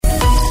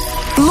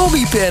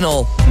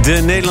Lobbypanel. De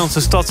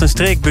Nederlandse stads- en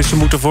streekbussen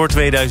moeten voor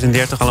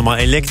 2030 allemaal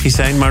elektrisch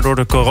zijn, maar door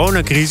de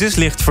coronacrisis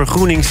ligt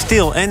vergroening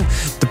stil. En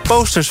de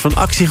posters van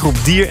actiegroep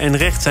Dier en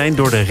Recht zijn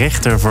door de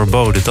rechter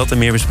verboden. Dat en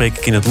meer bespreek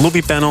ik in het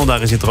Lobbypanel.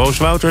 Daarin zit Roos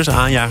Wouters,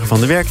 aanjager van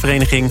de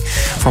Werkvereniging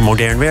voor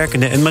Modern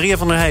Werkenden, en Maria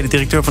van der Heijden,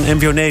 directeur van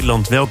NPO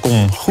Nederland.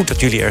 Welkom, goed dat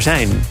jullie er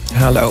zijn.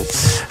 Hallo.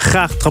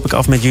 Graag trap ik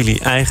af met jullie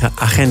eigen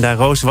agenda.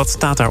 Roos, wat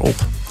staat daarop?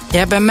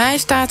 Ja, bij mij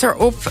staat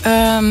erop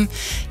een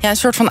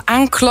soort van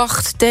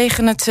aanklacht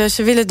tegen het.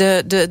 Ze willen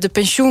de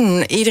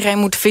pensioen. Iedereen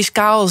moet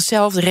fiscaal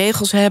dezelfde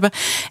regels hebben.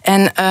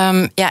 En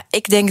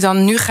ik denk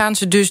dan, nu gaan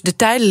ze dus de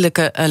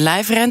tijdelijke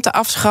lijfrente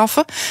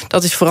afschaffen.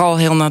 Dat is vooral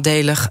heel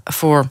nadelig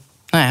voor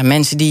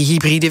mensen die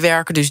hybride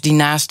werken, dus die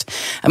naast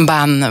een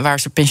baan waar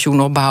ze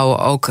pensioen opbouwen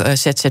ook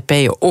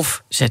ZZP'en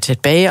of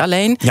ZZP'en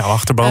alleen. Jouw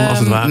achterban, als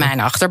het ware. Mijn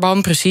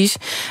achterban, precies.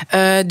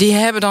 Die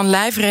hebben dan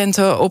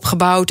lijfrente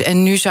opgebouwd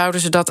en nu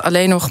zouden ze dat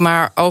alleen nog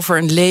maar over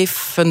een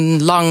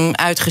leven lang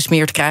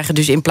uitgesmeerd krijgen.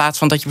 Dus in plaats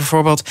van dat je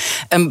bijvoorbeeld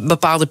een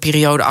bepaalde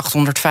periode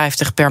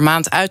 850 per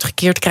maand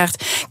uitgekeerd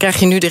krijgt, krijg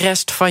je nu de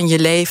rest van je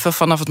leven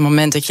vanaf het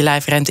moment dat je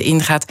lijfrente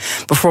ingaat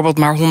bijvoorbeeld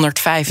maar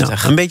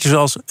 150. Ja, een beetje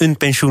zoals een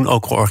pensioen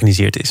ook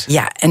georganiseerd is. Ja,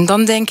 en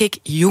dan denk ik,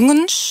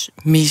 jongens,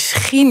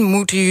 misschien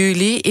moeten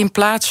jullie in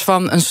plaats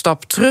van een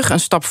stap terug een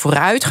stap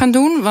vooruit gaan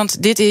doen.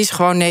 Want dit is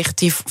gewoon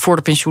negatief voor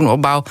de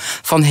pensioenopbouw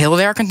van heel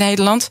werkend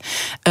Nederland.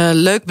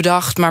 Leuk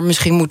bedacht, maar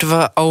misschien moeten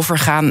we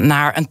overgaan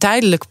naar een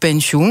tijdelijk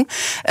pensioen.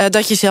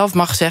 Dat je zelf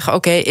mag zeggen,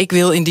 oké, ik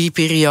wil in die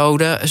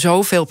periode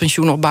zoveel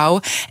pensioen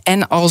opbouwen.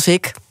 En als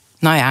ik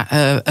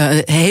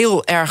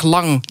heel erg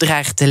lang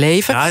dreigt te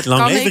leven, ja, het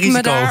lang kan ik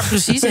me daar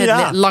precies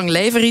het lang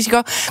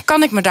levenrisico,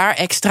 kan ik me daar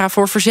extra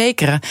voor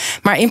verzekeren.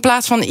 Maar in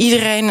plaats van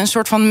iedereen een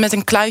soort van met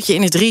een kluitje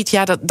in het riet,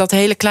 dat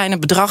hele kleine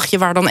bedragje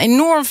waar dan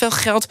enorm veel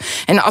geld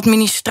en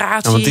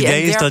administratie. Want het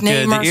idee en is dat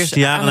je de eerste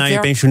jaren na je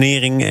werk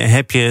pensionering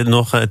heb je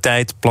nog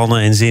tijd,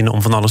 plannen en zin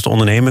om van alles te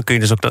ondernemen. Kun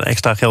je dus ook dat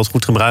extra geld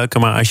goed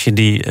gebruiken. Maar als je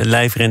die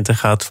lijfrente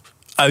gaat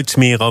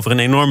uitsmeren over een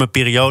enorme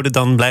periode,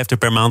 dan blijft er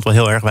per maand wel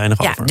heel erg weinig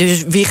over. Ja,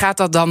 dus wie gaat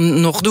dat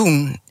dan nog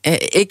doen?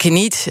 Ik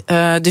niet.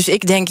 Dus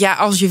ik denk,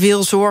 als je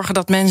wil zorgen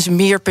dat mensen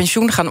meer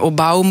pensioen gaan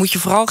opbouwen, moet je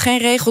vooral geen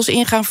regels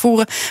in gaan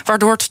voeren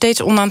waardoor het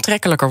steeds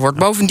onaantrekkelijker wordt.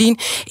 Bovendien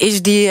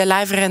is die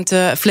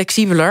lijfrente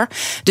flexibeler.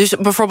 Dus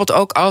bijvoorbeeld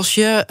ook als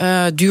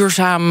je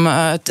duurzaam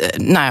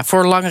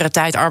voor langere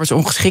tijd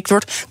arbeidsongeschikt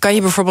wordt, kan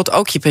je bijvoorbeeld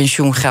ook je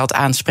pensioengeld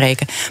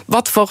aanspreken.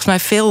 Wat volgens mij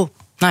veel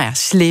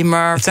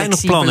slimmer, het zijn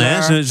nog plannen,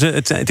 hè?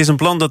 Het is een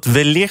plan dat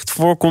wellicht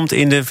voorkomt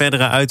in de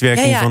verdere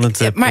uitwerking van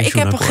het maar ik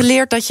heb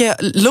geleerd dat je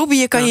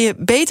lobbyen kan je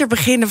beter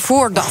beginnen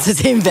voordat het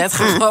in wet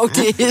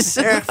gegoten is.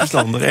 Erg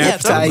verstandig,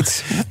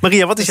 tijd.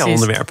 Maria, wat is jouw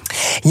onderwerp?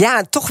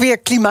 Ja, toch weer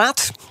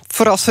klimaat.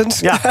 Verrassend.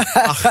 Ja,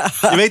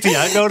 je weet wie je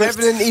uitnodigt.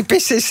 We hebben een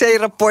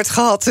IPCC-rapport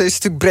gehad. Het is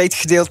natuurlijk breed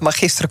gedeeld, maar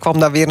gisteren kwam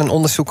daar weer een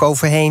onderzoek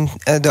overheen.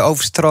 De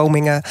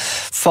overstromingen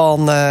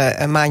van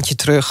een maandje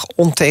terug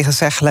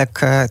ontegenzeggelijk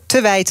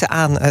te wijten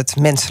aan het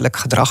menselijk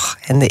gedrag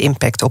en de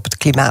impact op het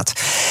klimaat.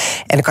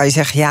 En dan kan je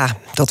zeggen,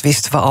 dat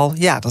wisten we al.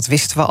 Ja, dat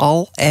wisten we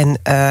al. En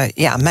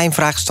mijn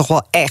vraag is toch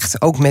wel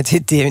echt, ook met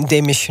dit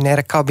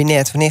demissionaire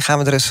kabinet, wanneer gaan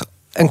we er eens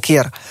een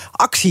keer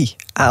actie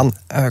aan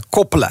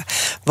koppelen?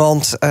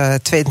 Want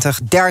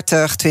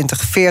 2030,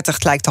 2040,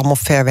 het lijkt allemaal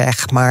ver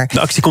weg. Maar de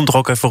actie komt toch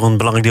ook voor een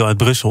belangrijk deel uit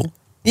Brussel?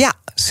 Ja,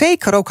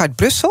 zeker ook uit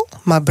Brussel.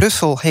 Maar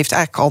Brussel heeft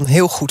eigenlijk al een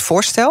heel goed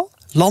voorstel.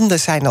 Landen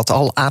zijn dat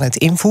al aan het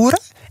invoeren.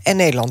 En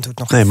Nederland doet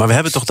nog Nee, maar we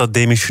hebben toch dat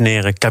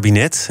demissionaire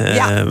kabinet,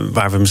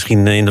 waar we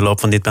misschien in de loop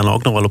van dit panel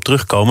ook nog wel op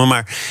terugkomen.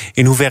 Maar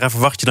in hoeverre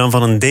verwacht je dan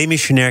van een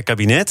demissionair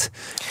kabinet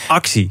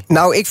actie?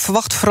 Nou, ik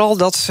verwacht vooral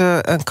dat ze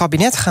een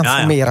kabinet gaan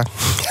formeren.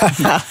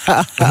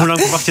 Hoe lang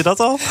verwacht je dat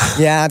al?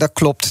 Ja, dat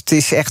klopt. Het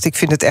is echt, ik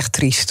vind het echt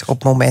triest op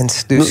het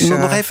moment. Dus,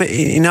 nog even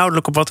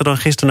inhoudelijk op wat er dan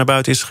gisteren naar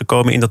buiten is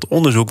gekomen in dat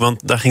onderzoek.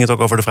 Want daar ging het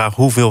ook over de vraag,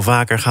 hoeveel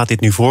vaker gaat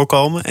dit nu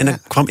voorkomen? En dan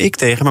kwam ik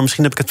tegen, maar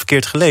misschien heb ik het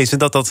verkeerd gelezen,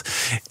 dat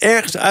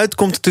ergens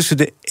uitkomt tussen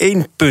de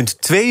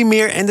 1,2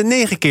 meer en de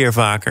 9 keer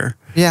vaker.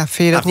 Ja,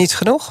 vind je dat niet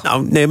genoeg?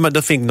 Nou, nee, maar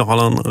dat vind ik nogal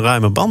een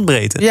ruime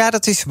bandbreedte. Ja,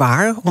 dat is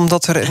waar,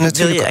 omdat er natuurlijk...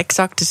 Wil je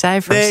exacte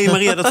cijfers? Nee,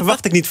 Maria, dat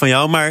verwacht ik niet van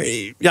jou. Maar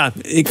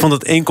ik vond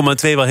het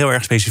 1,2 wel heel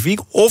erg specifiek.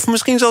 Of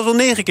misschien zelfs wel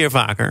 9 keer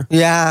vaker.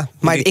 Ja,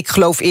 maar ik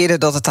geloof eerder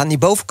dat het aan die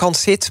bovenkant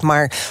zit.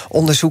 Maar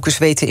onderzoekers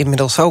weten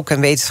inmiddels ook, en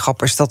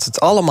wetenschappers, dat het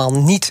allemaal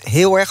niet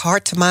heel erg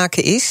hard te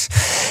maken is.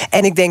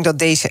 En ik denk dat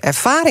deze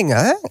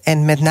ervaringen,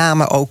 en met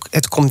name ook,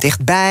 het komt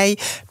dichtbij,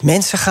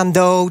 mensen gaan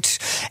dood,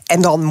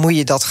 en dan moet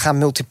je dat gaan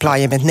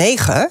multiplyen met 9.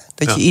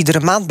 Dat je iedere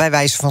maand bij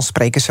wijze van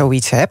spreken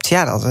zoiets hebt.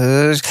 Ja,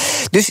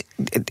 dus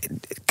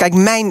kijk,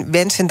 mijn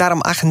wens, en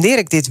daarom agendeer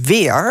ik dit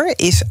weer,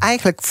 is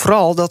eigenlijk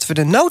vooral dat we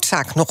de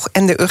noodzaak nog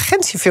en de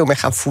urgentie veel meer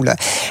gaan voelen.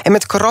 En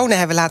met corona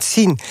hebben we laten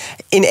zien,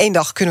 in 1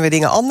 dag kunnen we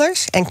dingen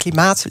anders. En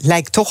klimaat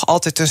lijkt toch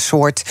altijd een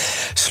soort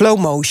slow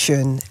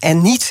motion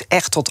en niet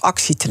echt tot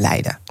actie te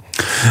leiden.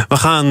 We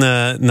gaan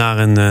naar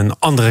een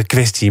andere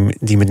kwestie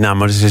die met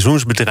name de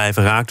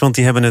seizoensbedrijven raakt. Want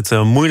die hebben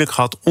het moeilijk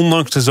gehad,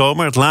 ondanks de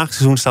zomer. Het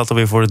laagseizoen staat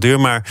alweer voor de deur,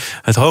 maar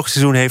het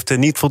hoogseizoen heeft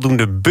niet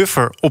voldoende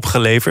buffer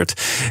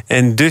opgeleverd.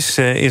 En dus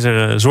is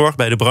er zorg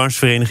bij de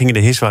brancheverenigingen, de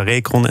Hiswa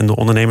Recon en de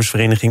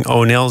ondernemersvereniging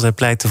ONL. Zij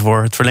pleiten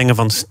voor het verlengen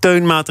van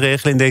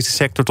steunmaatregelen in deze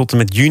sector tot en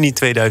met juni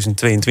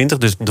 2022,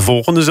 dus de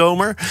volgende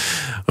zomer.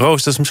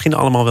 Roos, dat is misschien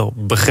allemaal wel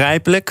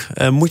begrijpelijk.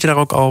 Moet je daar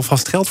ook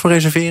alvast geld voor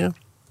reserveren?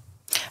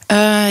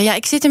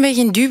 Ik zit een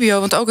beetje in dubio,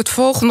 want ook het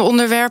volgende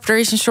onderwerp, er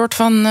is een soort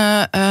van,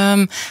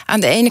 aan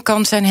de ene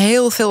kant zijn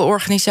heel veel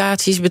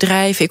organisaties,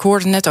 bedrijven. Ik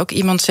hoorde net ook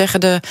iemand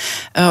zeggen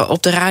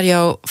op de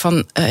radio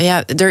van,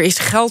 er is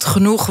geld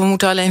genoeg, we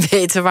moeten alleen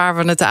weten waar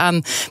we het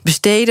aan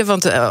besteden.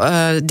 Want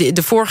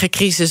de vorige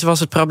crisis was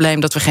het probleem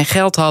dat we geen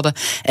geld hadden.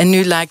 En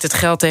nu lijkt het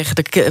geld tegen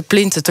de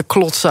plinten te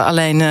klotsen.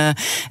 Alleen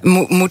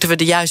moeten we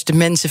de juiste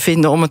mensen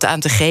vinden om het aan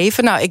te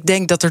geven. Nou, ik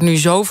denk dat er nu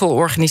zoveel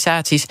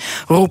organisaties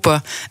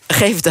roepen,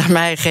 geef het aan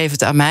mij, geef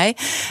het aan mij.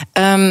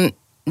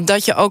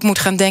 Dat je ook moet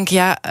gaan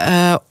denken,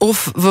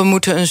 of we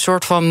moeten een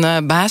soort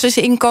van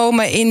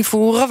basisinkomen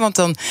invoeren, want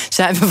dan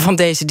zijn we van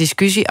deze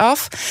discussie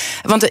af.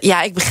 Want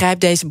ik begrijp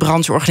deze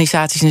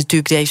brancheorganisaties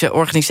natuurlijk, deze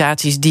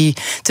organisaties die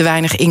te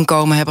weinig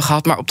inkomen hebben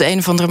gehad, maar op de een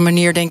of andere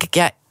manier denk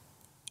ik,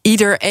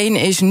 iedereen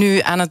is nu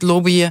aan het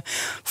lobbyen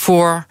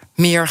voor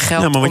meer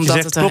geld, maar wat omdat je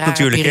zegt, het een klopt rare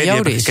natuurlijk. periode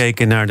Je hebt is.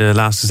 gekeken naar de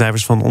laatste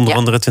cijfers van onder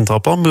andere het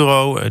Centraal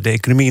Planbureau. De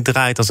economie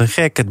draait als een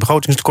gek. Het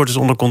begrotingstekort is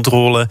onder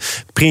controle.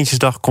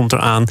 Prinsjesdag komt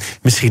eraan.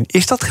 Misschien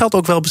is dat geld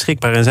ook wel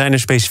beschikbaar. En zijn er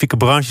specifieke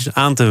branches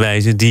aan te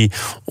wijzen die,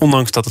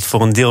 ondanks dat het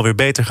voor een deel weer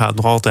beter gaat,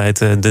 nog altijd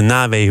de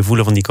naweeën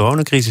voelen van die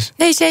coronacrisis?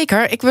 Nee,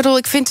 zeker.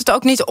 Ik vind het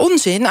ook niet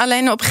onzin.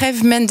 Alleen op een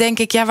gegeven moment denk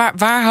ik,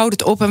 waar houdt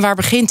het op en waar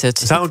begint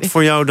het? Zou het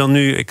voor jou dan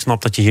nu, ik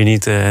snap dat je hier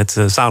niet het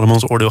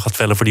Salomons oordeel gaat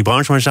vellen voor die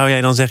branche, maar zou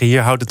jij dan zeggen,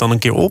 hier houdt het dan een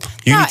keer op?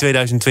 Juni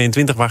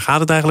 2022, waar gaat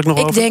het eigenlijk nog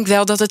over? Ik denk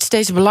wel dat het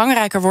steeds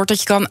belangrijker wordt dat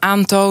je kan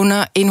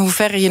aantonen in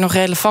hoeverre je nog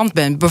relevant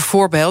bent.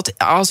 Bijvoorbeeld,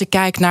 als ik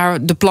kijk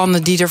naar de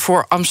plannen die er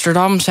voor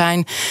Amsterdam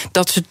zijn,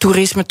 dat ze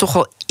toerisme toch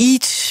wel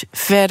iets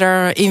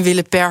verder in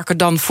willen perken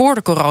dan voor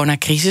de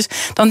coronacrisis.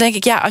 Dan denk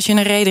ik, als je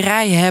een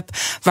rederij hebt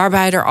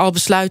waarbij er al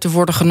besluiten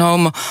worden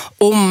genomen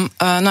om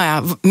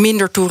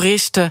minder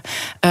toeristen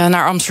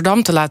naar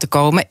Amsterdam te laten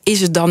komen,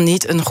 is het dan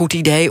niet een goed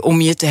idee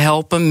om je te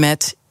helpen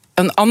met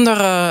een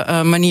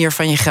andere manier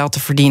van je geld te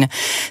verdienen.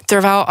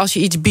 Terwijl als je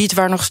iets biedt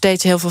waar nog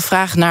steeds heel veel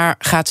vraag naar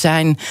gaat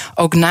zijn,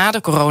 ook na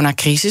de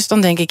coronacrisis,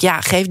 dan denk ik,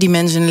 geef die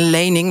mensen een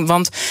lening,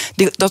 want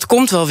dat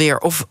komt wel weer.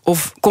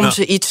 Of komt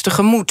ze iets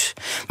tegemoet.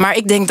 Maar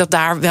ik denk dat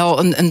daar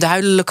wel een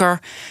duidelijker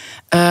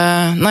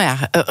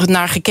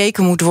naar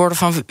gekeken moet worden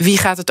van wie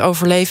gaat het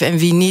overleven en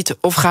wie niet.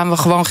 Of gaan we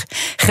gewoon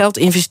geld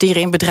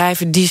investeren in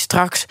bedrijven die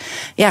straks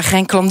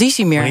geen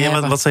klandizie meer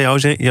hebben. Wat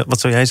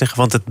zou jij zeggen?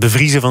 Want het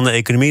bevriezen van de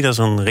economie, dat is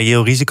een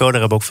reëel risico. Daar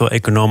hebben ook veel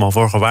economen al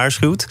voor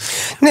gewaarschuwd.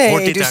 Nee,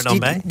 hoort dit dus daar dan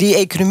bij? Die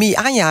economie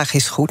aanjagen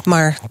is goed,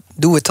 maar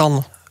doe het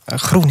dan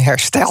groen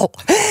herstel.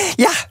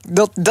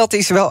 Dat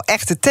is wel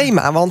echt het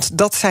thema, want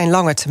dat zijn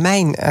lange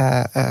termijn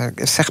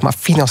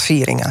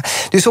financieringen.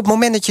 Dus op het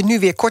moment dat je nu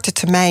weer korte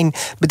termijn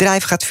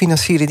bedrijven gaat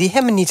financieren die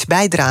helemaal niets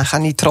bijdragen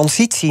aan die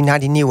transitie naar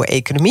die nieuwe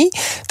economie,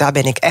 daar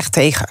ben ik echt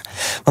tegen.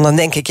 Want dan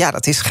denk ik,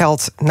 dat is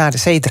geld naar de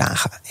zee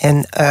dragen.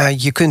 En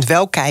je kunt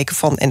wel kijken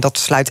van, en dat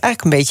sluit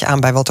eigenlijk een beetje aan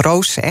bij wat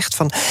Roos zegt,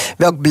 van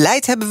welk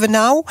beleid hebben we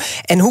nou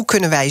en hoe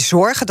kunnen wij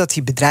zorgen dat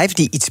die bedrijven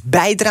die iets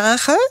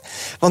bijdragen,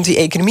 want die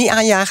economie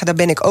aanjagen, daar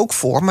ben ik ook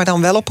voor, maar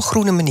dan wel op een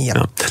groene manier.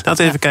 Laten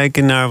we even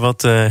kijken naar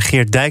wat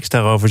Geert Dijks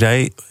daarover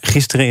zei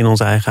gisteren in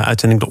onze eigen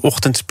uitzending De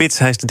Ochtendspits.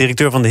 Hij is de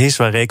directeur van de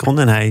Hiswa Recon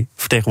en hij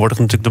vertegenwoordigt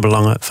natuurlijk de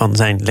belangen van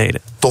zijn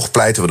leden. Toch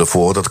pleiten we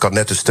ervoor, dat kan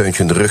net een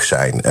steuntje in de rug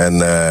zijn.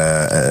 En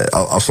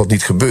als dat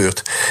niet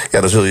gebeurt,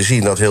 dan zul je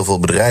zien dat heel veel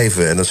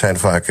bedrijven, en dat zijn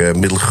vaak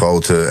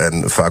middelgrote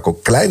en vaak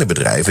ook kleine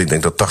bedrijven, ik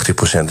denk dat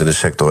 80% in de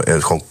sector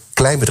gewoon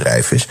klein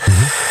bedrijf is.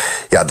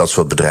 Mm-hmm. Dat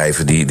soort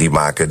bedrijven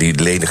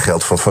die lenen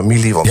geld van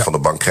familie, want van de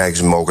bank krijgen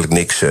ze mogelijk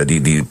niks.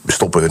 Die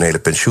stoppen hun hele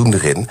pensioen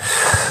erin.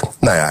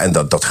 En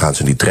dat gaan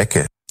ze niet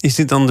trekken. Is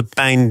dit dan de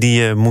pijn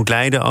die je moet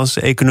lijden als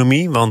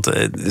economie? Want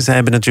zij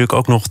hebben natuurlijk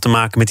ook nog te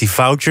maken met die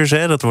vouchers.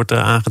 Dat wordt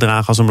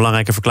aangedragen als een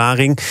belangrijke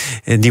verklaring.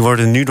 Die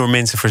worden nu door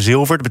mensen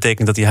verzilverd. Dat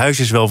betekent dat die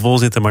huisjes wel vol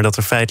zitten, maar dat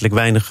er feitelijk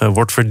weinig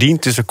wordt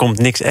verdiend. Dus er komt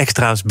niks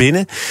extra's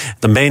binnen.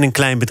 Dan ben je een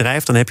klein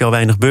bedrijf, dan heb je al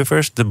weinig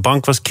buffers. De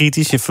bank was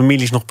kritisch, je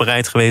familie is nog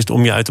bereid geweest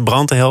om je uit de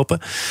brand te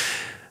helpen.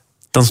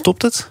 Dan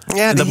stopt het?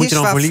 En dat moet je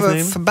dan voor lief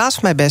nemen?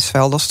 Verbaast mij best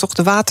wel. Dat is toch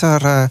de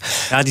water...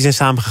 die zijn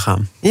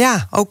samengegaan.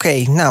 Ja,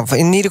 oké. Nou,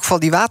 in ieder geval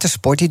die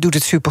watersport, die doet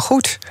het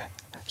supergoed.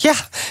 Ja,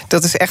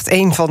 dat is echt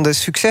een van de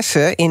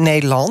successen in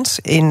Nederland.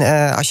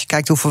 Als je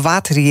kijkt hoeveel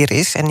water hier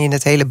is en in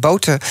het hele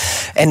boten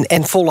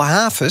en volle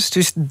havens.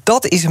 Dus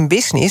dat is een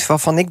business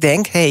waarvan ik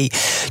denk,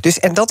 dus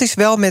en dat is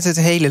wel met het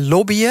hele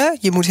lobbyen.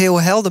 Je moet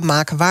heel helder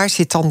maken, waar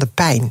zit dan de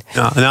pijn?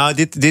 Ja,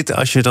 nou, dit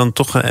als je dan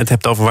toch het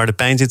hebt over waar de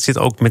pijn zit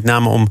ook met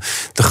name om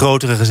de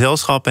grotere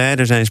gezelschappen. Hè.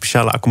 Er zijn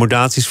speciale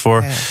accommodaties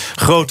voor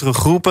grotere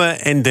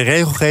groepen. En de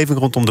regelgeving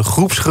rondom de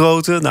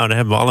groepsgrootte, nou, daar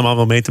hebben we allemaal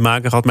wel mee te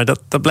maken gehad. Maar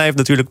dat blijft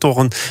natuurlijk toch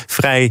een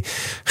vrij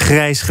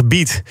grijs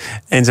gebied.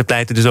 En ze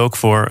pleiten dus ook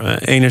voor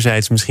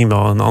enerzijds misschien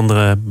wel een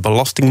andere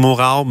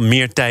belastingmoraal.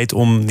 Meer tijd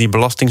om die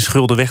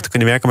belastingsschulden weg te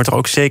kunnen werken. Maar toch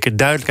ook zeker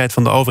duidelijkheid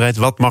van de overheid.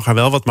 Wat mag er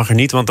wel, wat mag er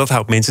niet? Want dat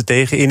houdt mensen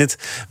tegen in het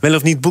wel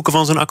of niet boeken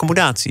van zo'n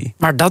accommodatie.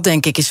 Maar dat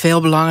denk ik is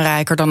veel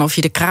belangrijker dan of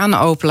je de kraan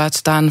open laat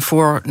staan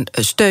voor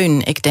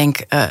steun. Ik denk,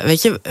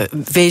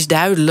 wees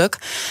duidelijk.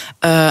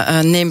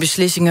 Neem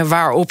beslissingen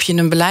waarop je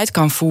een beleid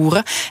kan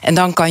voeren. En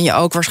dan kan je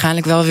ook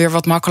waarschijnlijk wel weer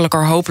wat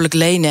makkelijker hopelijk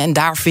lenen. En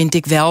daar vind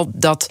ik wel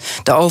dat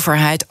de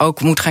overheid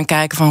ook moet gaan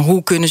kijken van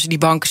hoe kunnen ze die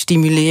banken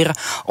stimuleren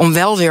om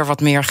wel weer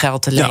wat meer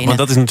geld te lenen. Ja, want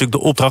dat is natuurlijk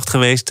de opdracht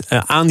geweest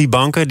aan die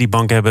banken. Die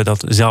banken hebben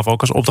dat zelf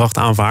ook als opdracht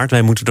aanvaard.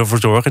 Wij moeten ervoor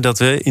zorgen dat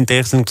we, in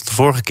tegenstelling tot de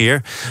vorige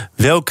keer,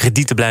 wel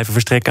kredieten blijven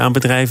verstrekken aan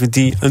bedrijven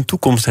die een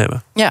toekomst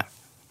hebben. Ja.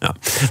 Ja.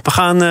 We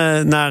gaan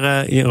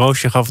naar,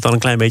 Roosje gaf het al een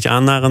klein beetje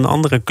aan, naar een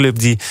andere club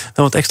die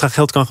dan wat extra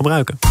geld kan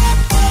gebruiken.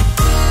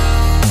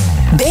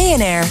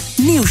 BNR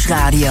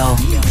Nieuwsradio.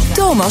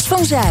 Thomas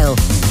van Zeil.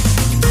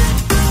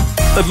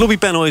 Het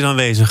lobbypanel is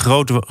aanwezig.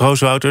 Roos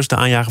Wouters, de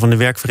aanjager van de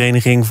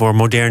werkvereniging voor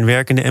modern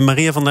werkenden, en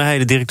Maria van der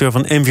Heijden, directeur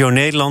van MVO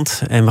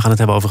Nederland. En we gaan het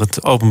hebben over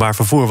het openbaar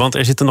vervoer. Want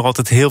er zitten nog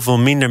altijd heel veel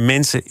minder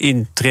mensen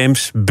in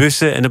trams,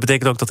 bussen. En dat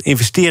betekent ook dat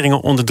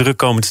investeringen onder druk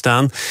komen te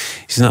staan.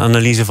 Is een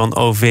analyse van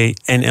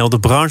OVNL. De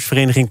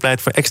branchevereniging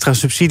pleit voor extra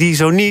subsidie.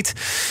 Zo niet,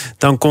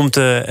 dan komt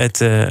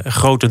het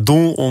grote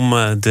doel om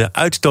de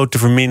uitstoot te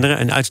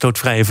verminderen, een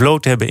uitstootvrije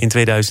vloot te hebben in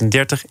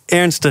 2030,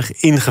 ernstig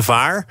in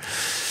gevaar.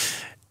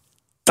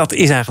 Dat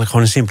is eigenlijk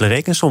gewoon een simpele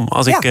rekensom.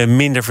 Als ik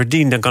minder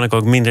verdien, dan kan ik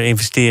ook minder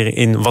investeren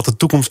in wat de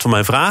toekomst van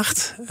mij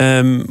vraagt.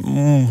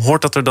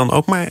 Hoort dat er dan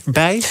ook maar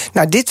bij?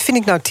 Nou, dit vind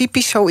ik nou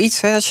typisch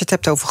zoiets. Als je het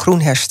hebt over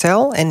groen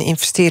herstel en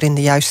investeren in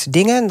de juiste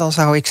dingen, dan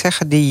zou ik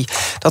zeggen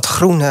dat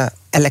groene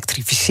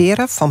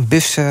elektrificeren van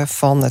bussen,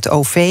 van het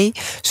OV,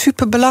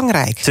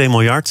 superbelangrijk. 2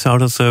 miljard zou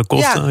dat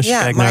kosten? Als je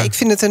kijkt maar naar... ik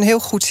vind het een heel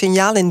goed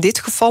signaal in dit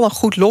geval, een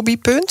goed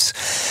lobbypunt,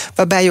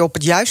 waarbij je op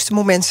het juiste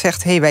moment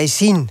zegt, wij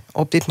zien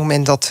op dit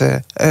moment dat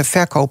de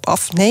verkoop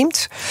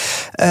afneemt.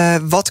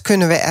 Wat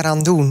kunnen we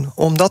eraan doen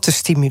om dat te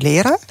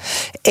stimuleren?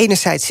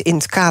 Enerzijds in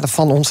het kader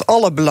van ons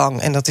aller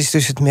belang, en dat is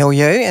dus het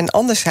milieu, en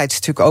anderzijds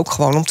natuurlijk ook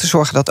gewoon om te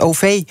zorgen dat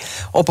OV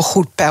op een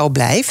goed peil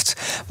blijft.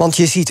 Want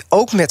je ziet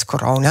ook met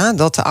corona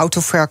dat de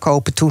autoverkoop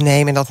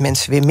toenemen en dat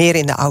mensen weer meer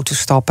in de auto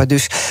stappen.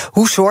 Dus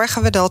hoe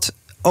zorgen we dat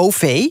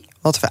OV,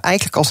 wat we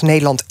eigenlijk als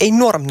Nederland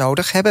enorm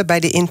nodig hebben bij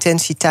de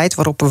intensiteit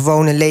waarop we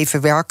wonen,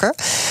 leven, werken,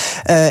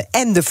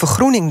 en de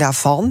vergroening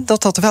daarvan,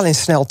 dat wel in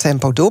snel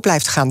tempo door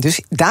blijft gaan.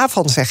 Dus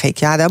daarvan zeg ik,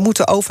 daar moet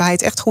de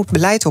overheid echt goed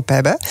beleid op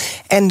hebben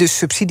en dus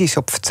subsidies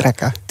op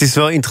vertrekken. Het is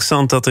wel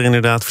interessant dat er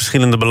inderdaad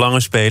verschillende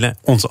belangen spelen.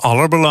 Ons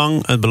aller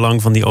belang, het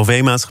belang van die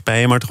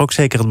OV-maatschappijen, maar toch ook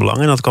zeker het belang,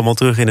 en dat kwam al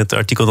terug in het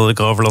artikel dat ik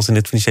erover las in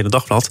het Financiële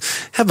Dagblad,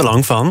 het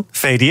belang van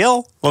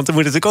VDL. Want er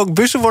moeten natuurlijk ook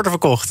bussen worden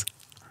verkocht.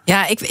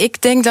 Ja,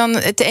 ik denk dan,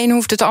 het een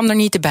hoeft het ander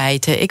niet te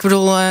bijten. Ik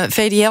bedoel,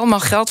 VDL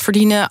mag geld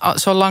verdienen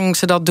zolang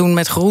ze dat doen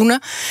met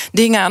groene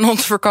dingen aan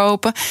ons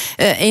verkopen.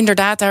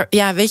 Inderdaad,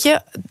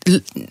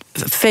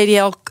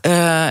 VDL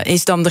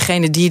is dan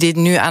degene die dit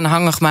nu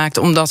aanhangig maakt,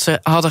 omdat ze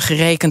hadden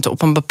gerekend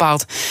op een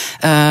bepaald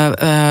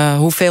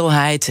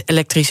hoeveelheid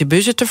elektrische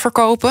bussen te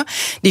verkopen.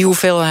 Die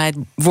hoeveelheid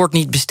wordt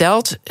niet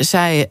besteld.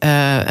 Zij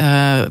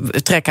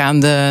trekken aan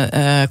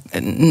de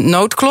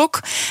noodklok.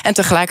 En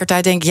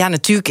tegelijkertijd denk ik,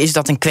 natuurlijk is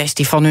dat een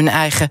kwestie van hun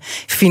eigen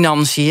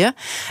financiën.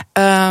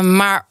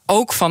 Maar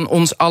ook van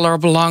ons aller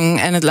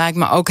belang. En het lijkt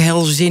me ook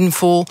heel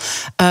zinvol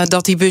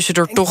dat die bussen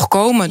er toch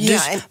komen.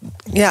 Dus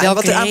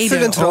wat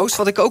aanvullend, Roos,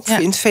 wat ik ook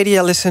vind,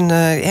 VDL is in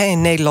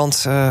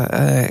Nederland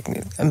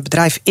een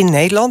bedrijf in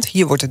Nederland.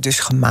 Hier wordt het dus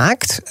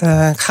gemaakt.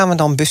 Gaan we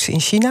dan bussen in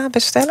China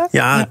bestellen?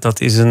 Ja, dat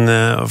is een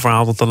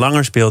verhaal dat al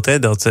langer speelt. Hè,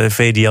 dat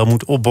VDL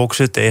moet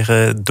opboksen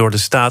tegen door de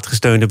staat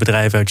gesteunde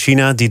bedrijven uit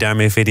China, die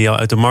daarmee VDL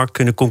uit de markt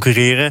kunnen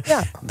concurreren.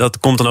 Ja. Dat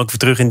komt dan ook weer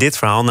terug in dit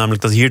verhaal,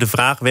 namelijk dat hier de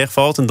vraag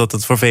wegvalt en dat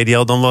het voor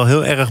VDL dan wel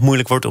heel erg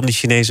moeilijk wordt om die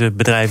Chinese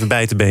bedrijven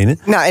bij te benen.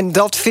 Nou, en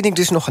dat vind ik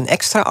dus nog een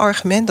extra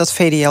argument, dat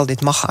VDL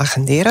dit mag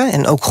agenderen.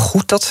 En ook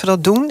goed dat ze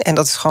dat doen. En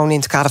dat is gewoon in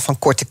het kader van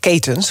korte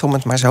ketens, om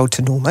het maar zo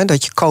te noemen.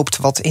 Dat je koopt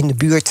wat in de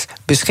buurt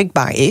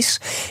beschikbaar is,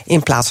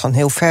 in plaats van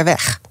heel ver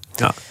weg.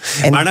 Ja.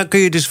 Maar dan kun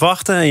je dus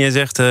wachten en je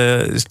zegt,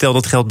 stel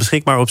dat geld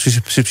beschikbaar op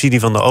subsidie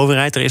van de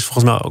overheid. Er is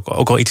volgens mij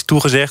ook al iets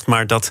toegezegd,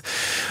 maar dat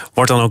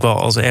wordt dan ook wel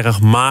als erg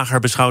mager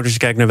beschouwd als je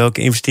kijkt naar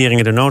welke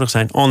investeringen er nodig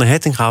zijn. Anne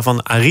Hettinga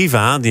van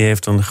Arriva, die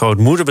heeft een groot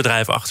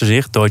moederbedrijf achter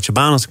zich, Deutsche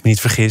Bahn als ik me niet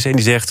vergis, en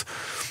die zegt,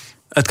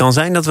 Het kan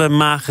zijn dat we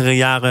magere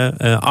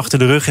jaren achter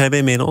de rug hebben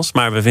inmiddels.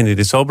 Maar we vinden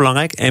dit zo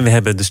belangrijk. En we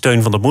hebben de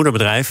steun van dat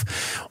moederbedrijf.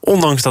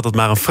 Ondanks dat het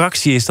maar een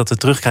fractie is dat we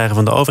terugkrijgen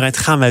van de overheid,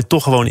 gaan wij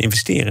toch gewoon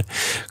investeren.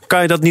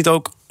 Kan je dat niet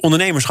ook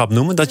ondernemerschap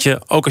noemen? Dat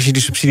je, ook als je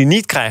die subsidie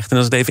niet krijgt en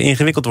als het even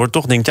ingewikkeld wordt,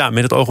 toch denkt, ja,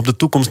 met het oog op de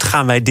toekomst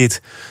gaan wij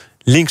dit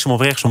linksom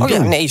of rechtsom doen. Ja,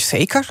 nee,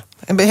 zeker.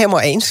 Ik ben helemaal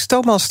eens,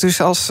 Thomas. Dus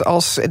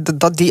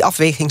die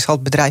afweging zal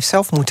het bedrijf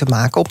zelf moeten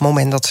maken op het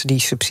moment dat ze die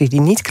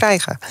subsidie niet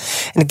krijgen.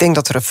 En ik denk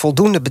dat er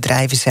voldoende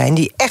bedrijven zijn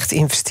die echt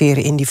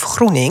investeren in die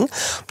vergroening,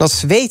 omdat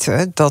ze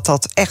weten dat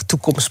dat echt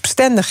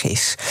toekomstbestendig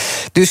is.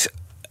 Dus,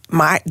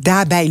 maar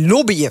daarbij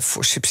lobbyen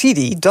voor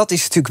subsidie, dat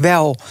is natuurlijk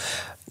wel,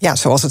 ja,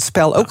 zoals het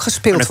spel ook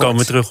gespeeld wordt. En dan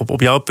komen we terug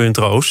op jouw punt,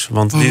 Roos.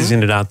 Want dit is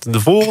inderdaad de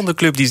volgende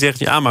club die zegt,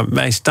 ja, maar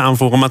wij staan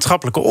voor een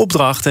maatschappelijke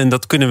opdracht en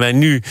dat kunnen wij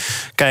nu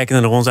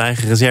kijken naar onze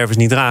eigen reserves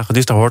niet dragen.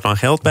 Dus daar hoort dan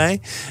geld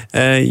bij.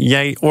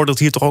 Jij oordeelt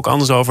hier toch ook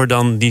anders over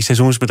dan die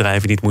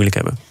seizoensbedrijven die het moeilijk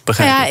hebben?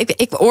 Begrijp ik? Ja,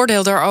 ik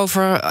oordeel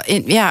daarover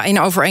in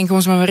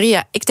overeenkomst met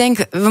Maria. Ik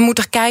denk, we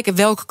moeten kijken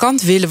welke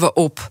kant willen we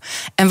op.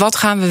 En wat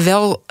gaan we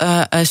wel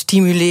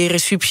stimuleren,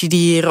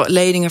 subsidiëren,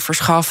 leningen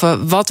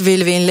verschaffen. Wat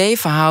willen we in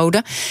leven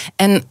houden?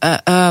 En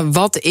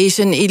wat is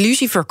een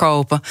illusie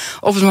verkopen?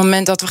 Op het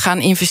moment dat we gaan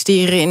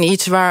investeren in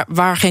iets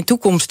waar geen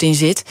toekomst in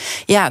zit,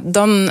 ja,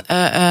 dan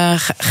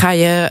ga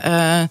je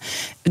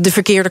de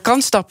verkeerde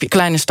kant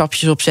kleine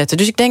stapjes opzetten.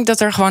 Dus ik denk dat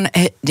er gewoon,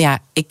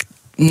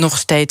 nog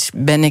steeds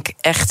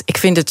ik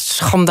vind het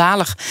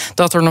schandalig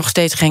dat er nog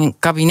steeds geen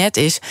kabinet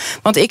is.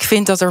 Want ik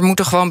vind dat er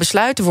moeten gewoon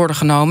besluiten worden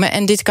genomen.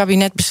 En dit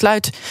kabinet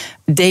besluit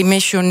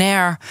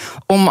demissionair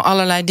om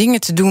allerlei dingen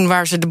te doen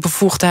waar ze de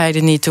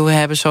bevoegdheden niet toe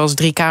hebben. Zoals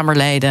 3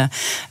 Kamerleden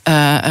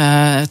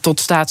tot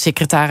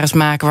staatssecretaris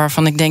maken,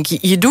 waarvan ik denk,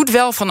 je doet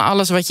wel van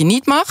alles wat je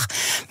niet mag.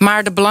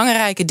 Maar de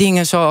belangrijke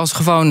dingen zoals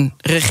gewoon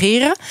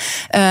regeren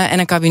en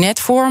een kabinet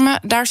vormen,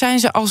 daar zijn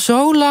ze al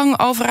zo lang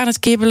over aan het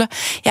kibbelen.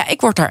 Ja,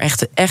 ik word daar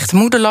echt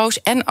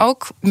moedeloos en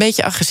ook een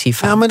beetje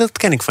agressief aan. Ja, maar dat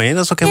ken ik van je.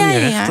 Dat is ook helemaal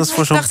niet recht. Ja. Dat is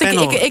voor zo'n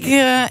panel.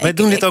 Wij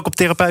doen dit ook op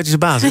therapeutische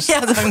basis. Ja,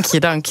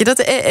 dank je.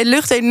 Dat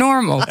lucht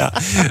enorm op. Ja.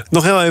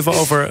 Nog heel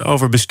even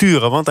over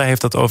besturen, want daar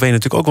heeft dat OV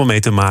natuurlijk ook wel mee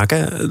te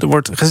maken. Er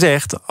wordt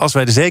gezegd, als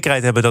wij de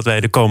zekerheid hebben dat wij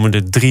de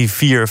komende 3,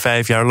 4,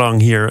 5 jaar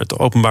lang hier het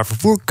openbaar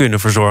vervoer kunnen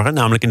verzorgen,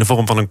 namelijk in de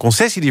vorm van een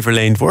concessie die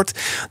verleend wordt,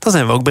 dan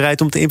zijn we ook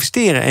bereid om te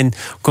investeren. En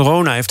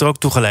corona heeft er ook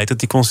toe geleid dat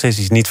die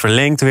concessies niet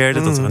verlengd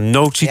werden, dat er een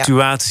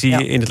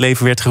noodsituatie in het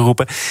leven werd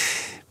geroepen.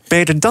 Ben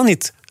je er dan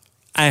niet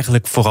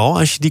eigenlijk vooral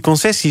als je die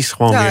concessies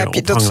gewoon weer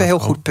ophangen? Dat is een heel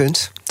goed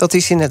punt. Dat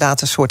is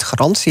inderdaad een soort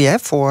garantie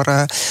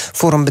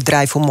voor een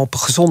bedrijf om op een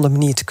gezonde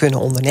manier te kunnen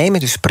ondernemen.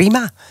 Dus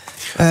prima.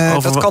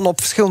 Dat kan op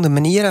verschillende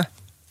manieren.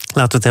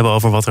 Laten we het hebben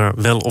over wat er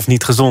wel of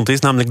niet gezond is.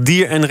 Namelijk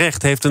Dier en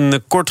Recht heeft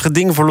een kort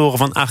geding verloren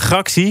van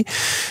Agractie.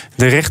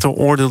 De rechter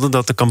oordeelde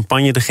dat de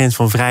campagne de grens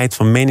van vrijheid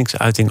van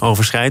meningsuiting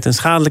overschrijdt en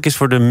schadelijk is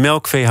voor de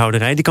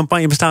melkveehouderij. Die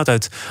campagne bestaat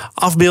uit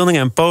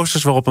afbeeldingen en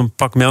posters waarop een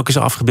pak melk is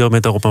afgebeeld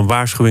met daarop een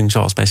waarschuwing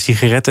zoals bij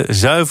sigaretten.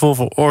 Zuivel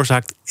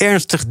veroorzaakt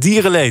ernstig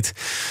dierenleed.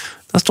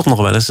 Dat is toch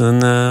nog wel eens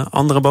een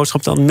andere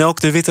boodschap dan melk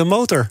de witte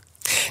motor.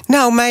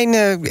 Nou,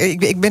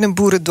 ik ben een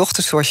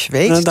boerendochter, zoals je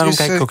weet. Nou, daarom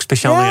kijk ik ook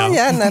speciaal naar jou.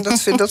 Ja,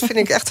 dat vind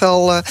ik echt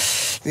wel.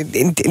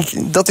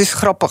 Dat is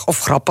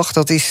grappig.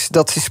 Dat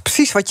is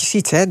precies wat je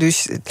ziet. Hè.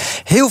 Dus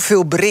heel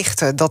veel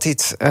berichten dat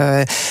dit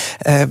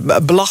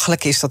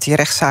belachelijk is dat die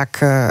rechtszaak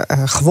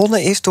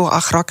gewonnen is door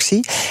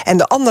Agractie. En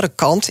de andere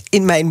kant,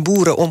 in mijn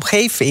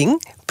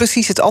boerenomgeving,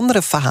 precies het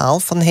andere verhaal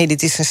van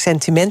dit is een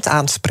sentiment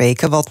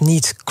aanspreken wat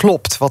niet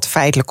klopt, wat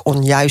feitelijk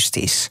onjuist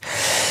is.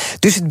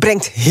 Dus het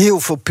brengt heel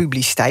veel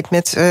publiciteit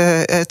met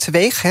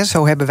teweeg. Hè.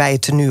 Zo hebben wij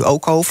het er nu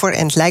ook over.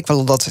 En het lijkt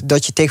wel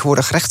dat je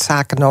tegenwoordig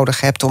rechtszaken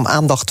nodig hebt om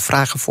aandacht te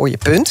vragen voor je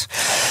punt.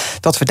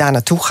 Dat we daar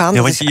naartoe gaan.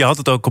 Ja, want je had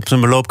het ook op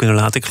zijn beloop kunnen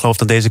laten. Ik geloof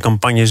dat deze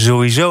campagne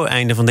sowieso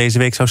einde van deze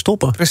week zou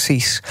stoppen.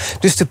 Precies.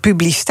 Dus de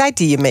publiciteit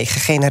die hiermee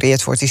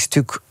gegenereerd wordt is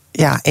natuurlijk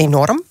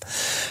enorm.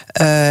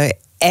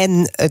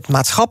 En het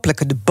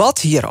maatschappelijke debat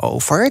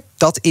hierover,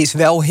 dat is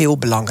wel heel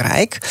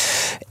belangrijk.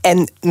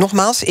 En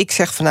nogmaals, ik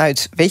zeg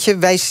vanuit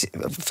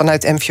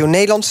MVO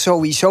Nederland,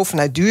 sowieso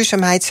vanuit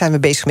duurzaamheid zijn we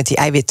bezig met die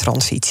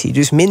eiwittransitie.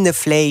 Dus minder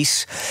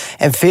vlees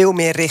en veel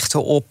meer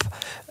richten op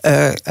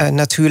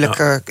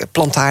natuurlijke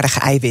plantaardige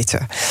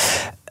eiwitten.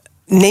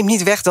 Neem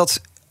niet weg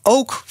dat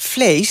ook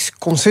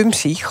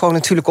vleesconsumptie gewoon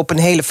natuurlijk op een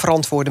hele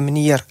verantwoorde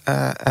manier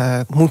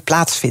moet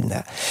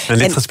plaatsvinden. En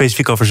dit gaat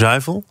specifiek over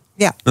zuivel?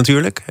 Ja.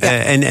 Natuurlijk. Ja.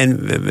 En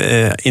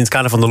in het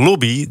kader van de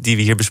lobby die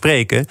we hier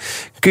bespreken,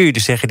 kun je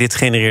dus zeggen, dit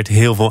genereert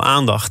heel veel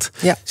aandacht.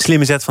 Ja.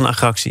 Slimme zet van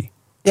Agractie.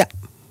 Ja.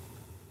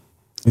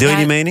 Deel je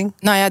die mening?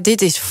 Nou ja,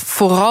 dit is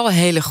vooral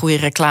hele goede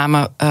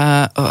reclame.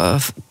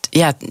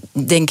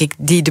 Denk ik,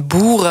 die de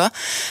boeren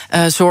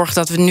zorgt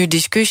dat we nu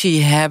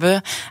discussie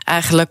hebben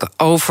eigenlijk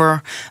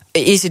over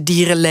is het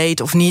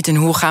dierenleed of niet en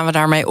hoe gaan we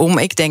daarmee om?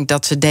 Ik denk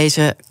dat ze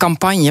deze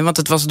campagne, want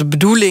het was de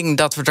bedoeling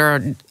dat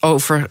we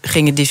erover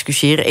gingen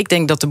discussiëren. Ik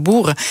denk dat de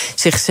boeren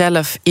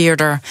zichzelf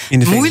eerder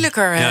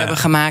moeilijker hebben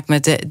gemaakt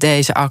met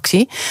deze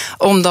actie.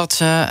 Omdat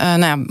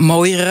ze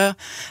mooiere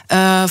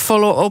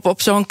follow-up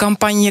op zo'n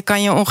campagne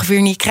kan je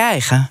ongeveer niet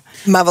krijgen.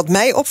 Maar wat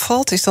mij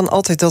opvalt is dan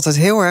altijd dat het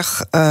heel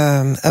erg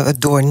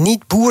door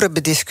niet-boeren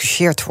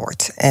bediscussieerd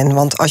wordt.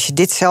 Want als je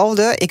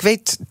ditzelfde... Ik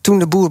weet, toen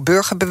de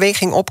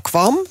boer-burgerbeweging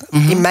opkwam,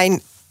 in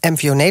mijn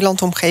MVO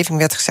Nederland-omgeving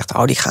werd gezegd,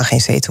 die gaan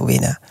geen zetel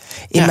winnen.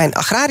 In mijn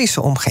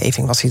agrarische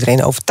omgeving was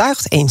iedereen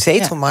overtuigd, 1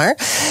 zetel maar.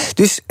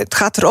 Dus het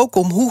gaat er ook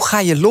om, hoe ga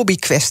je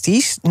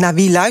lobbykwesties, naar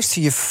wie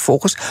luister je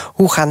vervolgens,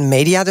 hoe gaan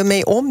media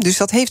ermee om? Dus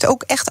dat heeft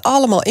ook echt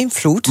allemaal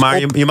invloed. Maar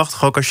je mag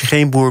toch ook, als je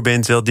geen boer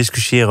bent, wel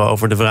discussiëren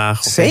over de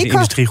vraag of deze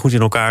industrie goed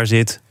in elkaar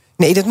zit?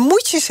 Nee, dat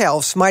moet je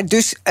zelfs. Maar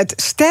dus het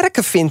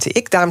sterke vind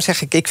ik, daarom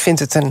zeg ik vind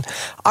het een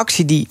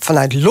actie die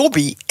vanuit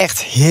lobby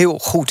echt heel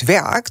goed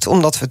werkt,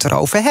 omdat we het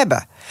erover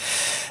hebben.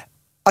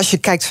 Als je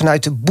kijkt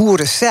vanuit de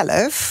boeren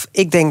zelf,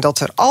 ik denk dat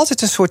er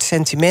altijd een soort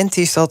sentiment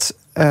is dat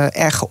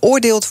er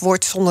geoordeeld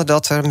wordt zonder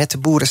dat er met de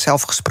boeren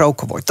zelf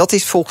gesproken wordt. Dat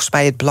is volgens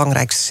mij het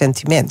belangrijkste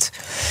sentiment.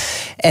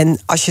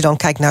 En als je dan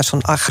kijkt naar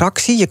zo'n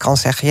agractie, je kan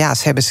zeggen,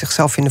 ze hebben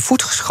zichzelf in de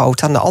voet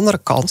geschoten. Aan de andere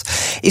kant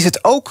is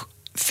het ook,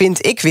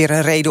 vind ik, weer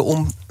een reden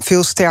om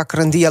veel sterker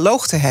een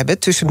dialoog te hebben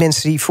tussen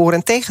mensen die voor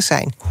en tegen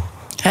zijn.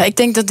 Ja, ik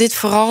denk dat dit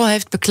vooral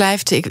heeft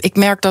beklijft. Ik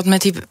merk dat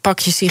met die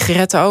pakjes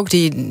sigaretten ook,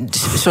 die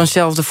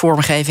zo'nzelfde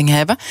vormgeving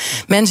hebben.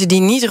 Mensen die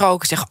niet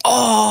roken zeggen,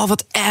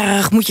 wat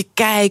erg, moet je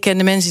kijken. En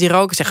de mensen die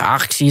roken zeggen,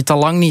 ik zie het al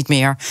lang niet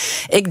meer.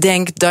 Ik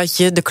denk dat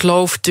je de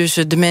kloof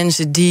tussen de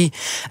mensen die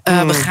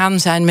begaan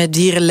zijn met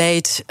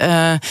dierenleed,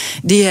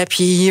 die heb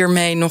je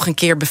hiermee nog een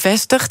keer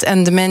bevestigd.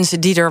 En de mensen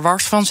die er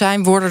wars van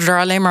zijn, worden er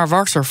alleen maar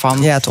warser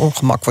van. Ja, het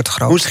ongemak wordt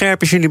groot. Hoe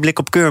scherp is jullie blik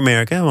op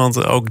keurmerken?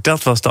 Want ook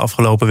dat was de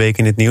afgelopen week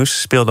in het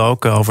nieuws. Speelde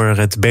ook over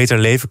het Beter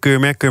Leven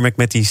keurmerk. Keurmerk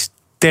met die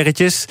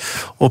sterretjes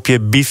op je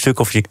biefstuk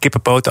of je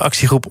kippenpoot. De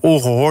actiegroep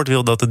Ongehoord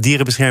wil dat de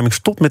dierenbescherming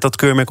stopt met dat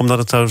keurmerk, omdat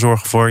het zou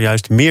zorgen voor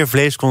juist meer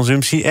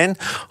vleesconsumptie en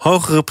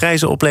hogere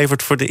prijzen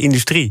oplevert voor de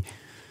industrie.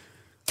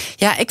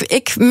 Ja,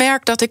 ik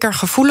merk dat ik er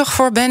gevoelig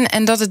voor ben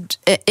en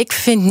ik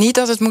vind niet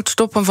dat het moet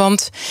stoppen,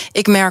 want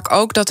ik merk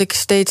ook dat ik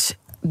steeds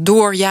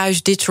door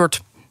juist dit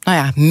soort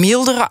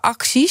mildere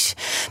acties,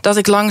 dat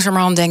ik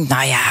langzamerhand denk,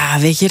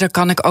 weet je, dan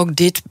kan ik ook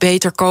dit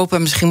beter kopen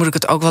en misschien moet ik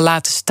het ook wel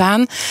laten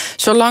staan.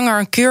 Zolang er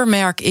een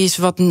keurmerk is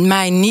wat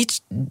mij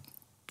niet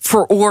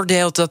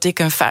veroordeelt dat ik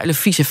een vuile,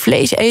 vieze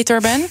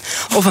vleeseter ben,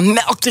 of een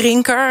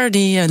melkdrinker.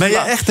 Ben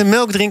je echt een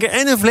melkdrinker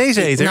en een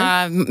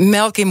vleeseter?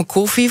 Melk in mijn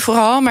koffie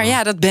vooral,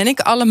 maar dat ben ik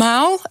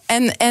allemaal.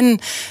 En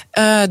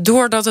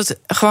doordat het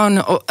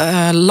gewoon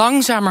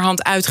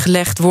langzamerhand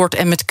uitgelegd wordt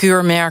en met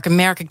keurmerken,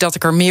 merk ik dat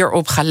ik er meer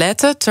op ga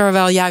letten,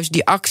 terwijl juist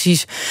die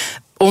acties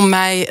om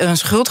mij een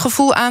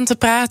schuldgevoel aan te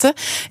praten.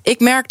 Ik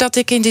merk dat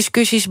ik in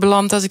discussies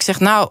beland dat ik zeg,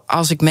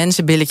 als ik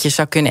mensenbilletjes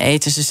zou kunnen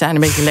eten, ze zijn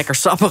een beetje lekker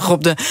sappig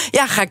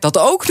ga ik dat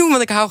ook doen,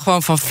 want ik hou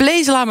gewoon van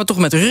vlees, laat me toch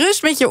met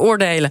rust met je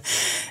oordelen.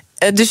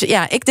 Dus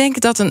ik denk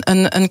dat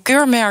een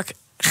keurmerk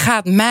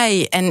gaat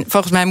mij, en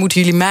volgens mij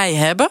moeten jullie mij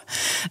hebben,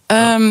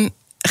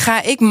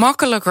 ga ik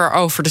makkelijker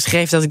over de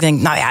schreef dat ik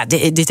denk,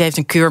 dit heeft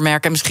een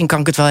keurmerk en misschien kan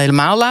ik het wel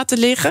helemaal laten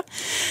liggen.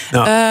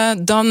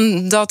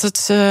 Dan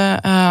dat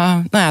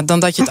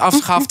je het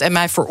afschaft en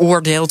mij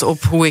veroordeelt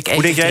op hoe ik eten.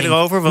 Hoe denk jij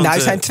erover? Want,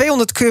 er zijn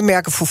 200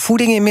 keurmerken voor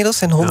voeding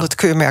inmiddels en 100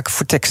 keurmerken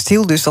voor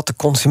textiel, dus dat de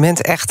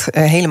consument echt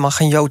helemaal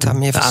geen jota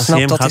meer snapt. De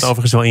ACM gaat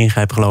overigens wel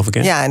ingrijpen, geloof ik.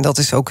 Hè? Ja, en dat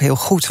is ook heel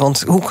goed,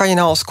 want hoe kan je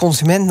nou als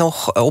consument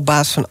nog op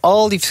basis van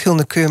al die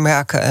verschillende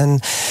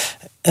keurmerken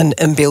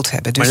een beeld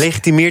hebben? Dus, maar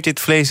legitimeert dit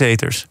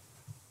vleeseters?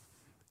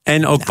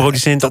 En ook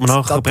producenten op een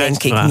hogere prijs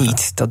te vragen?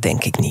 Dat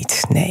denk ik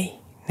niet.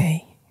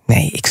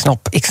 Nee,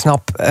 ik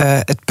snap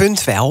het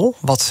punt wel,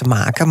 wat ze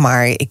maken,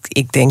 maar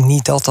ik denk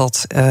niet dat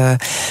dat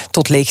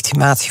tot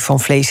legitimatie van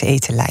vlees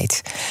eten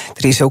leidt.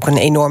 Er is ook een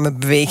enorme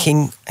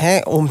beweging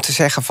om te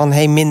zeggen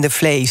van minder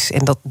vlees.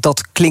 En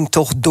dat klinkt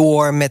toch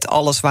door met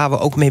alles waar we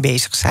ook mee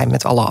bezig zijn,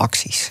 met alle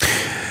acties.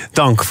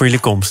 Dank voor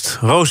jullie komst.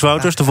 Roos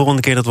Wouters, de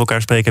volgende keer dat we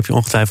elkaar spreken heb je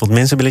ongetwijfeld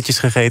mensenbilletjes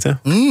gegeten.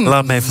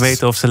 Laat me even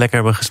weten of ze lekker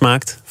hebben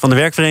gesmaakt. Van de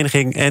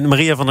werkvereniging en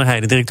Maria van der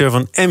Heijden, directeur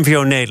van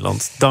MVO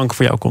Nederland. Dank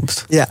voor jouw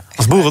komst. Ja.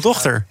 Als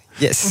boerendochter.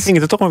 Yes. Dan ging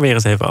het er toch maar weer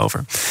eens even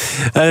over.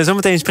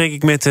 Zometeen spreek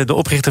ik met de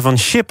oprichter van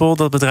Schiphol.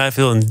 Dat bedrijf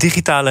wil een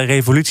digitale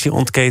revolutie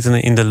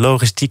ontketenen in de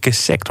logistieke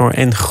sector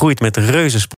en groeit met reuzensprong.